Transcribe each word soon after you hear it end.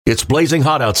It's blazing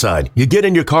hot outside. You get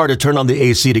in your car to turn on the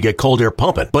AC to get cold air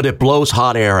pumping, but it blows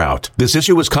hot air out. This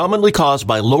issue is commonly caused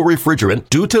by low refrigerant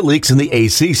due to leaks in the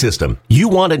AC system. You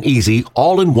want an easy,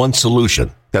 all-in-one solution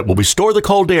that will restore the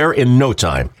cold air in no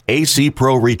time. AC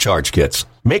Pro Recharge Kits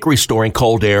make restoring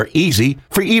cold air easy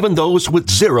for even those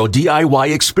with zero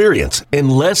DIY experience in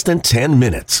less than 10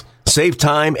 minutes. Save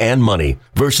time and money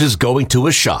versus going to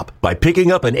a shop by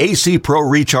picking up an AC Pro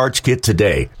Recharge Kit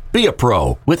today. Be a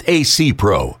pro with AC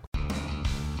Pro.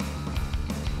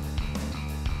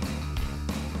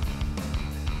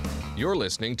 You're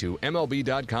listening to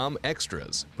MLB.com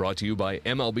Extras, brought to you by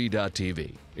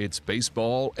MLB.tv. It's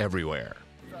baseball everywhere.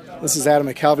 This is Adam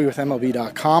McCalvey with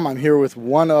MLB.com. I'm here with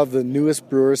one of the newest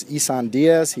Brewers, Isan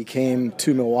Diaz. He came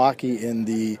to Milwaukee in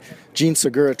the Gene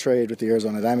Segura trade with the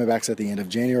Arizona Diamondbacks at the end of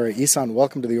January. Isan,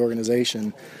 welcome to the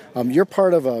organization. You're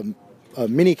part of a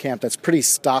mini camp that's pretty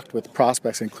stocked with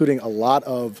prospects, including a lot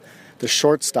of the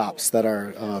shortstops that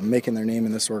are making their name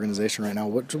in this organization right now.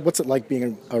 What's it like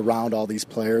being around all these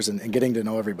players and getting to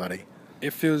know everybody?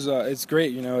 It feels it's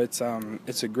great. It's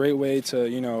a great way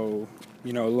to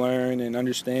learn and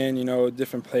understand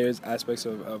different players' aspects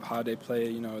of how they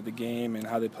play the game and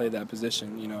how they play that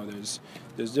position.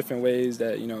 There's different ways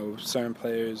that certain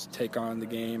players take on the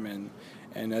game,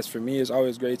 and as for me, it's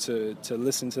always great to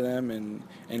listen to them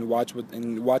and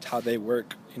watch how they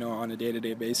work on a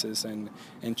day-to-day basis and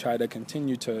try to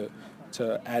continue to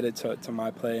add it to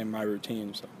my play and my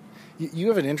routine. So you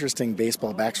have an interesting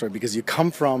baseball backstory because you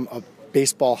come from a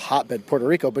baseball hotbed, Puerto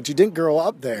Rico, but you didn't grow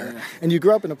up there. Yeah. And you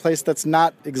grew up in a place that's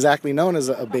not exactly known as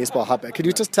a baseball hotbed. Could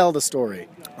you just tell the story?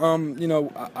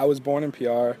 I was born in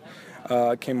PR.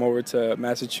 Came over to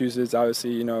Massachusetts.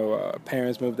 Obviously,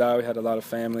 parents moved out. We had a lot of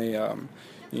family.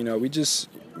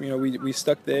 We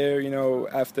stuck there,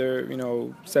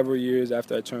 after, several years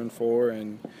after I turned 4.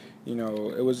 And,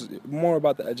 it was more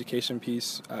about the education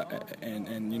piece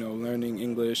and learning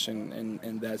English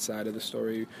and that side of the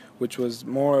story, which was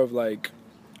more of like,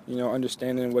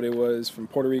 understanding what it was from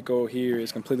Puerto Rico here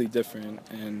is completely different.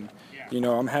 And,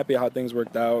 I'm happy how things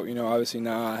worked out. Obviously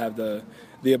now I have the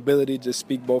ability to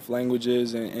speak both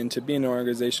languages and to be in an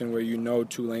organization where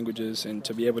 2 languages and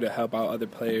to be able to help out other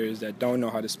players that don't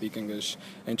know how to speak English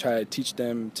and try to teach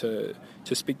them to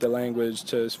speak the language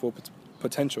to its full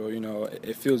potential.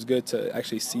 It feels good to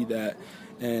actually see that.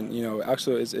 And,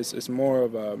 actually it's more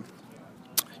of a,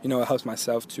 it helps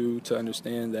myself too to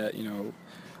understand that,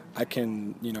 I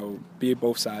can, be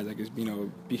both sides. I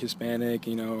can, be Hispanic,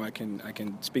 I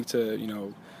can speak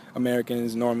to,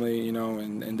 Americans normally,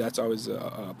 and that's always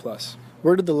a plus.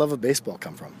 Where did the love of baseball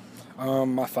come from?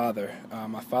 My father.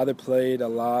 My father played a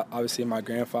lot. Obviously, my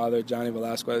grandfather, Johnny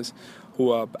Velasquez,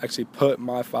 who actually put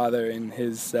my father in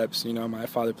his steps. My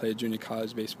father played junior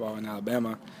college baseball in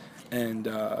Alabama, and,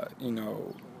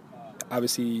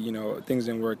 obviously, things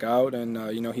didn't work out, and,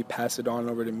 he passed it on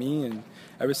over to me. And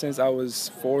ever since I was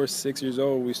 4 or 6 years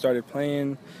old, we started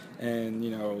playing, and,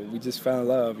 we just fell in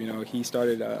love. He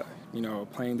started,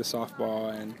 playing the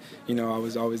softball, and, I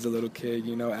was always the little kid,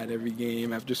 at every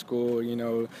game after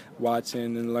school,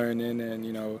 watching and learning,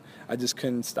 and, I just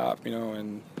couldn't stop,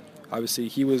 and obviously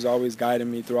he was always guiding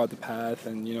me throughout the path,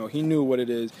 and, he knew what it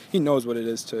is. He knows what it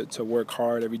is to work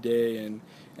hard every day, and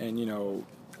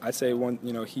I say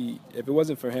if it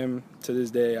wasn't for him to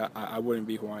this day, I wouldn't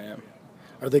be who I am.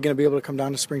 Are they going to be able to come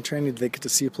down to spring training? Do they get to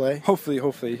see you play? Hopefully,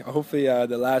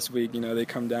 the last week, they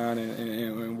come down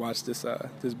and watch this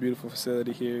beautiful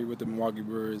facility here with the Milwaukee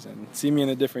Brewers and see me in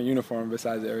a different uniform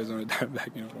besides the Arizona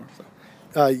Diamondback uniform.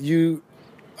 So. You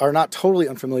are not totally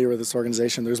unfamiliar with this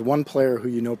organization. There's one player who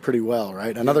you know pretty well,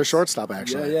 right? Another shortstop,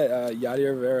 actually. Yeah,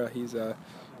 Yadier Rivera. He's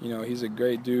a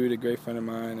great dude, a great friend of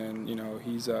mine, and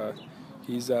he's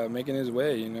making his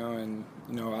way, and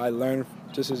I learn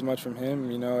just as much from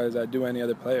him, as I do any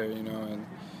other player, and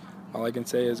all I can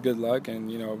say is good luck,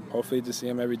 and hopefully to see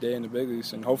him every day in the big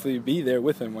leagues, and hopefully be there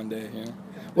with him one day.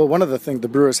 Well, one of the things, the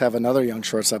Brewers have another young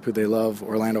shortstop who they love,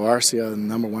 Orlando Arcia, the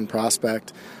number 1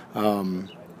 prospect.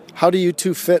 How do you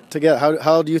two fit together?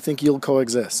 How do you think you'll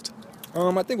coexist?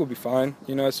 I think we'll be fine.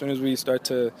 As soon as we start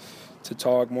to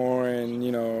talk more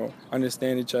and,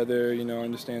 understand each other,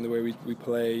 understand the way we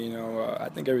play, I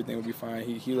think everything will be fine.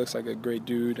 He looks like a great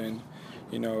dude, and,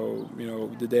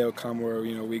 the day will come where,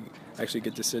 we actually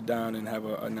get to sit down and have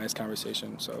a nice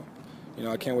conversation. So,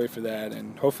 I can't wait for that.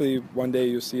 And hopefully one day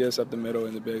you'll see us up the middle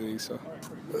in the big league. So.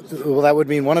 Well, that would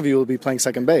mean one of you will be playing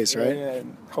second base, right? Yeah.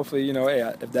 Hopefully,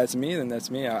 hey, if that's me, then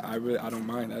that's me. I don't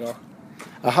mind at all.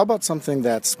 How about something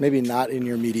that's maybe not in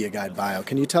your media guide bio?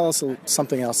 Can you tell us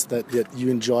something else that you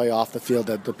enjoy off the field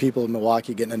that the people in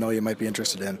Milwaukee getting to know you might be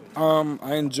interested in?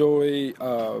 I enjoy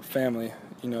family.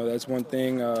 that's one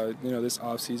thing, this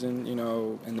off season,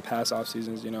 in the past off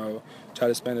seasons, try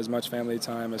to spend as much family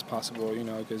time as possible,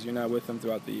 because you're not with them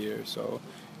throughout the year. So,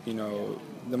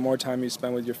 the more time you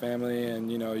spend with your family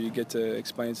and, you get to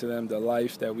explain to them the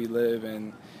life that we live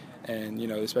and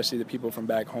especially the people from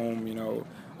back home,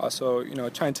 also,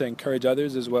 trying to encourage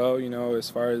others as well, as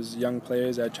far as young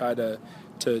players that try to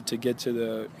get to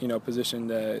the, position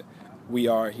that we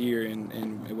are here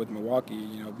in with Milwaukee.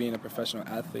 Being a professional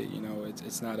athlete,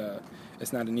 it's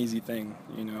not an easy thing,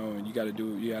 and you got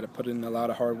to put in a lot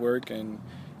of hard work, and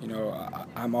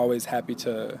I'm always happy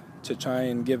to try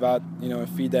and give out, and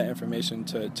feed that information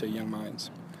to young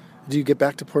minds. Do you get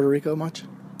back to Puerto Rico much?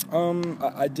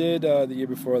 I did the year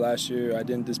before last year. I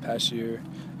didn't this past year,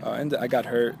 and I got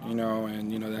hurt, and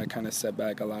that kind of set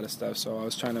back a lot of stuff. So I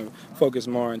was trying to focus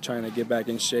more on trying to get back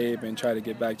in shape and try to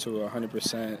get back to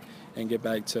 100% and get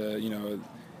back to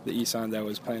the Isan that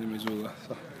was playing in Missoula.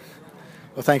 So.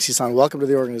 Well, thanks, Isan. Welcome to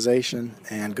the organization,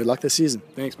 and good luck this season.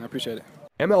 Thanks, man. I appreciate it.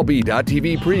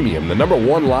 MLB.TV Premium, the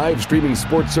 #1 live streaming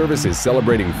sports service, is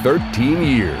celebrating 13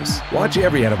 years. Watch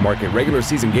every out-of-market regular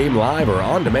season game live or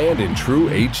on demand in true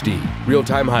HD.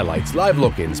 Real-time highlights, live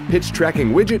look-ins, pitch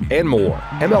tracking widget, and more.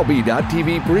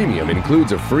 MLB.TV Premium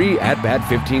includes a free At-Bat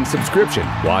 15 subscription.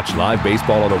 Watch live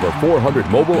baseball on over 400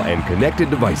 mobile and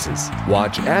connected devices.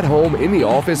 Watch at home, in the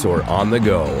office, or on the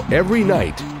go every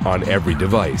night on every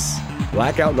device.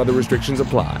 Blackout and other restrictions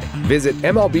apply. Visit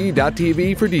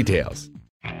MLB.TV for details.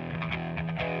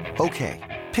 Okay,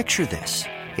 picture this.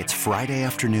 It's Friday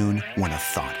afternoon when a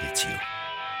thought hits you.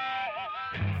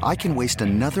 I can waste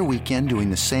another weekend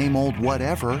doing the same old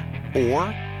whatever, or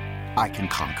I can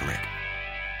conquer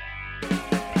it.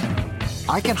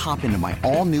 I can hop into my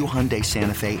all-new Hyundai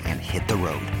Santa Fe and hit the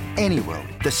road. Any road.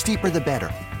 The steeper, the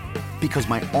better. Because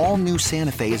my all-new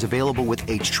Santa Fe is available with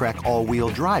H-Track all-wheel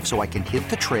drive, so I can hit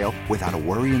the trail without a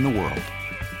worry in the world.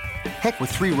 Heck, with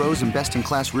 3 rows and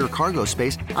best-in-class rear cargo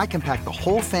space, I can pack the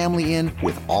whole family in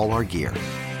with all our gear.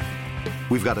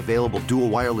 We've got available dual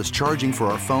wireless charging for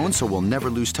our phones, so we'll never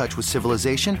lose touch with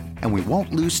civilization, and we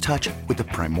won't lose touch with the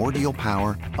primordial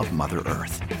power of Mother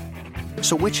Earth.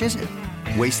 So which is it?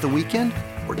 Waste the weekend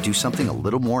or do something a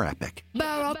little more epic?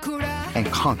 And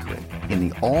conquer it in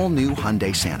the all-new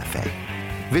Hyundai Santa Fe.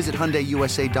 Visit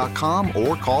HyundaiUSA.com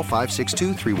or call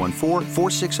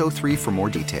 562-314-4603 for more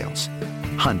details.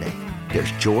 Hyundai,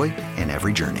 there's joy in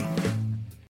every journey.